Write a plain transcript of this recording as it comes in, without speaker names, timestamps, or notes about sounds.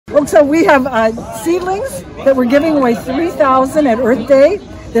So we have seedlings that we're giving away 3,000 at Earth Day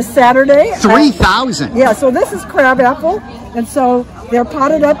this Saturday. 3,000? Yeah, so this is crabapple, and so they're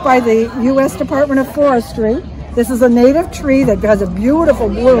potted up by the U.S. Department of Forestry. This is a native tree that has a beautiful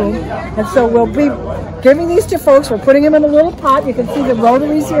bloom, and so we'll be giving these to folks. We're putting them in a little pot. You can see the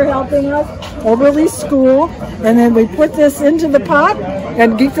Rotaries here helping us, Oberle School, and then we put this into the pot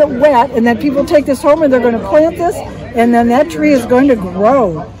and keep it wet, and then people take this home and they're going to plant this, and then that tree is going to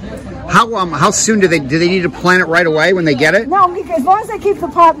grow. How soon do they need to plant it right away when they get it? No, as long as they keep the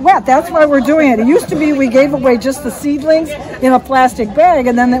pot wet, that's why we're doing it. It used to be we gave away just the seedlings in a plastic bag,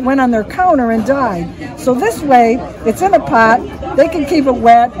 and then it went on their counter and died. So this way, it's in a pot, they can keep it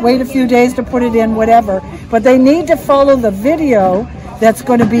wet, wait a few days to put it in, whatever. But they need to follow the video that's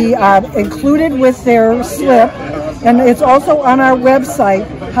going to be included with their slip, and it's also on our website,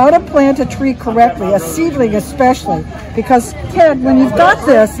 how to plant a tree correctly, a seedling especially. Because, Ted, when you've got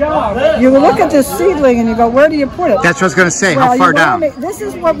this, you look at this seedling and you go, where do you put it? That's what I was going to say. How far down? This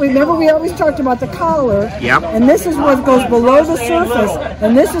is what we always talked about the collar. Yep. And this is what goes below the surface.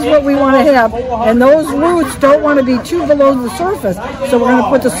 And this is what we want to have. And those roots don't want to be too below the surface. So we're going to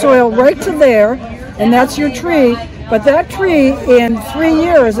put the soil right to there. And that's your tree. But that tree in 3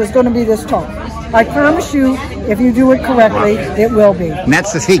 years is going to be this tall. I promise you, if you do it correctly, it will be. And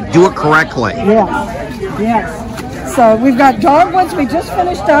that's the thing, do it correctly. Yes, yes. So we've got dogwoods we just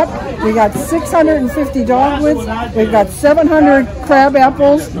finished up. We got 650 dogwoods. We've got 700 crab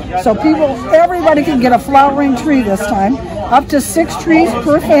apples. So everybody can get a flowering tree this time. Up to 6 trees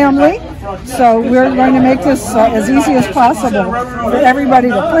per family. So we're going to make this as easy as possible for everybody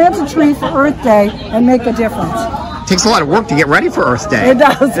to plant a tree for Earth Day and make a difference. It takes a lot of work to get ready for Earth Day. It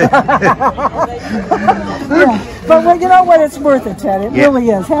does. Yeah. But you know what? It's worth it, Ted. It really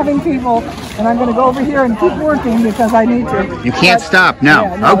is. Having people, and I'm going to go over here and keep working because I need to. You can't stop, no.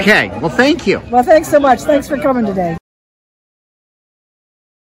 Yeah, no. Okay. Well, thank you. Well, thanks so much. Thanks for coming today.